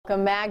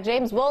Welcome back.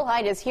 James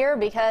Wilhite is here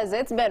because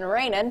it's been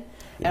raining,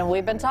 and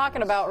we've been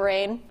talking about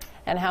rain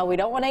and how we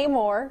don't want any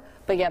more,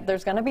 but yet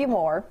there's going to be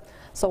more.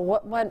 So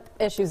what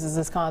issues is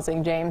this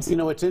causing, James? You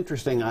know, it's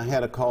interesting. I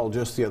had a call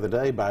just the other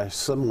day by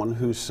someone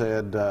who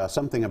said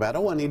something about,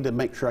 oh, I need to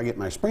make sure I get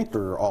my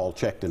sprinkler all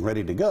checked and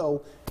ready to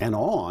go and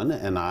on.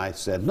 And I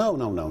said,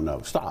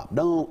 no, stop.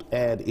 Don't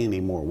add any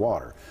more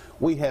water.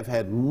 We have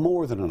had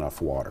more than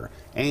enough water,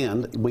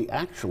 and we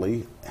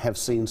actually have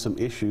seen some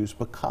issues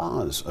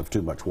because of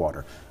too much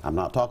water. I'm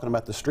not talking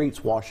about the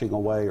streets washing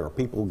away or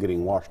people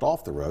getting washed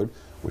off the road,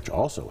 which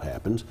also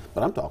happens,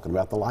 but I'm talking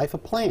about the life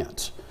of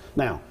plants.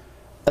 Now,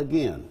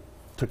 again,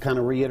 to kind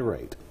of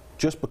reiterate,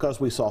 just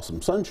because we saw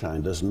some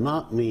sunshine does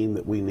not mean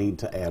that we need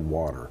to add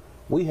water.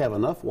 We have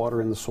enough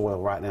water in the soil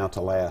right now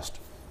to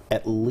last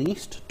at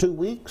least 2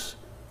 weeks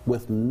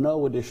with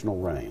no additional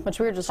rain. Which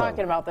we were just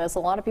talking about this. A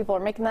lot of people are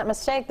making that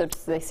mistake.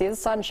 They see the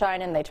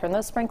sunshine and they turn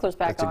those sprinklers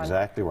back on. That's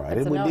exactly right.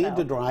 And we need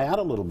to dry out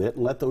a little bit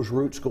and let those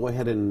roots go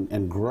ahead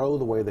and grow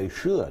the way they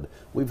should.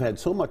 We've had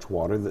so much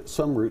water that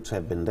some roots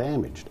have been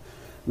damaged.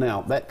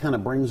 Now, that kind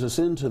of brings us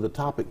into the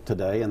topic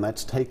today, and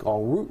that's take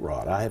all root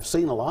rot. I have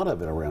seen a lot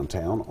of it around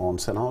town on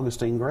St.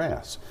 Augustine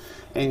grass.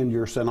 And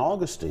your St.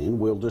 Augustine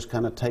will just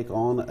kind of take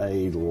on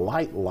a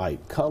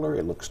light color.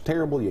 It looks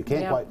terrible. You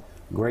can't quite.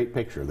 Great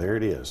picture. There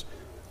it is.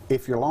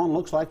 If your lawn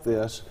looks like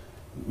this,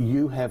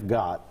 you have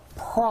got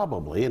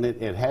probably, and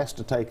it has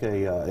to take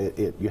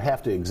you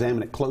have to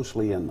examine it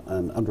closely and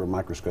under a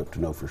microscope to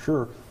know for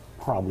sure,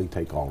 probably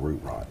take all root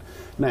rot.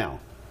 Now,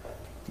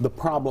 the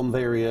problem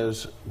there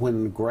is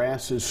when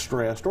grass is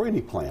stressed, or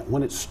any plant,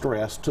 when it's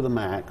stressed to the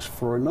max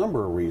for a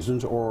number of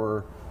reasons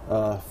or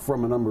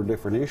from a number of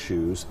different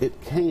issues,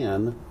 it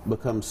can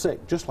become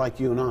sick, just like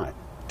you and I.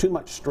 Too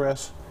much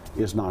stress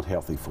is not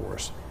healthy for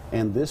us.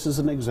 And this is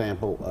an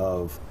example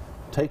of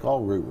take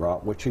all root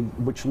rot,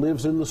 which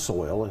lives in the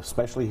soil,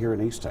 especially here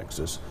in East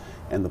Texas,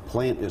 and the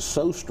plant is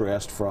so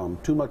stressed from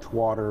too much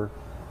water,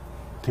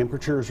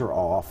 temperatures are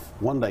off,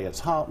 one day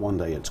it's hot, one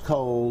day it's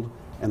cold,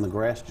 and the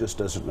grass just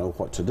doesn't know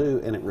what to do,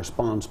 and it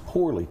responds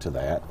poorly to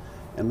that,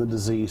 and the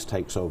disease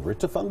takes over.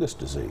 It's a fungus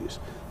disease.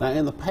 Now,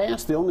 in the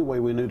past, the only way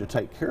we knew to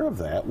take care of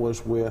that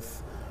was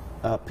with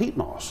peat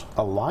moss.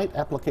 A light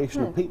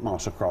application of peat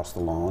moss across the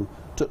lawn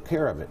took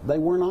care of it. They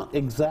were not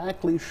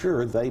exactly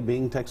sure, they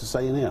being Texas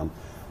A&M,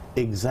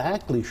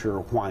 exactly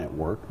sure why it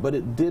worked, but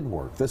it did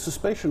work. The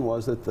suspicion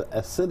was that the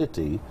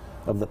acidity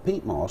of the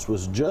peat moss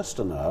was just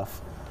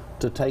enough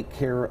to take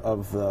care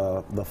of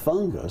the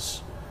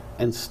fungus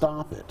and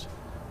stop it.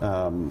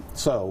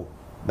 So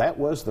that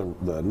was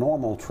the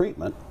normal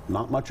treatment,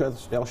 not much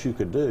else you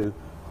could do,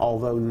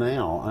 although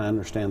now I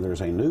understand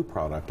there's a new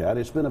product out.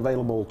 It's been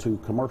available to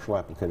commercial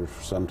applicators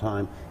for some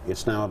time.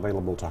 It's now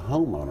available to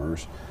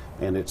homeowners,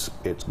 and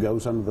it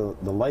goes under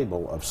the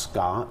label of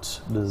Scott's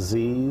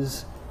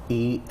Disease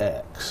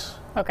EX.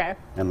 Okay.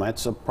 And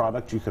that's a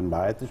product you can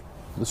buy at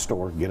the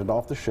store, get it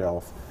off the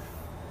shelf.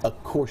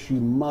 Of course, you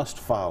must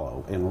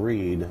follow and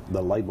read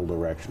the label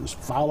directions.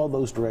 Follow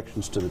those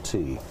directions to the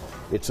T.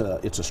 It's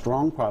a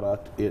strong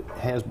product. It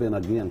has been,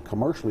 again,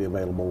 commercially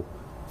available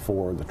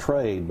for the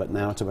trade, but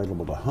now it's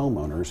available to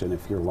homeowners. And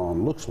if your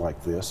lawn looks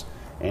like this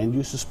and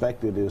you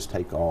suspect it is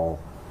take all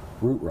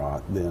root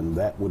rot, then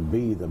that would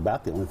be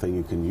about the only thing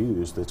you can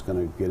use that's going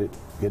to get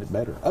it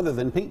better, other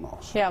than peat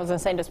moss. Yeah, I was going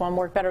to say, does one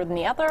work better than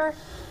the other?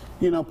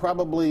 You know,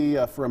 probably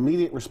for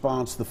immediate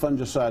response, the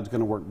fungicide is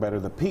going to work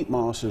better. The peat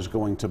moss is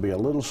going to be a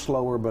little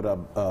slower, but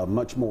a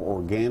much more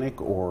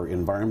organic or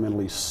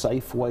environmentally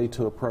safe way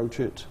to approach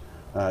it.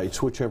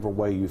 It's whichever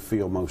way you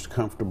feel most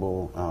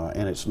comfortable,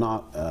 and it's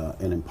not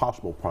an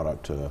impossible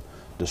product to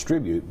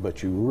distribute,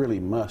 but you really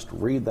must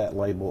read that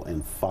label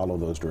and follow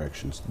those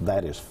directions.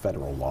 That is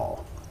federal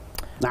law.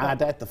 Now, I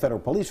doubt the federal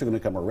police are going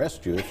to come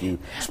arrest you if you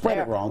spread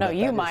it wrong. No,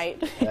 you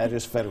might. That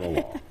is federal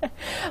law.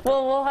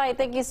 Well, Wilhite,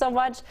 thank you so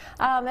much.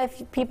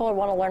 If people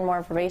want to learn more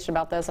information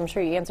about this, I'm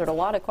sure you answered a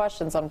lot of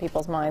questions on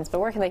people's minds, but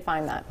where can they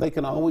find that? They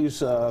can always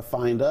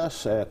find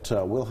us at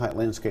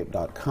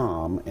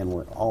wilhitelandscape.com, and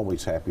we're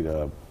always happy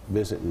to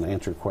visit and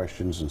answer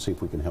questions and see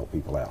if we can help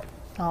people out.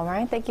 All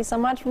right. Thank you so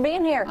much for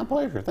being here. My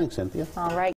pleasure. Thanks, Cynthia. All right.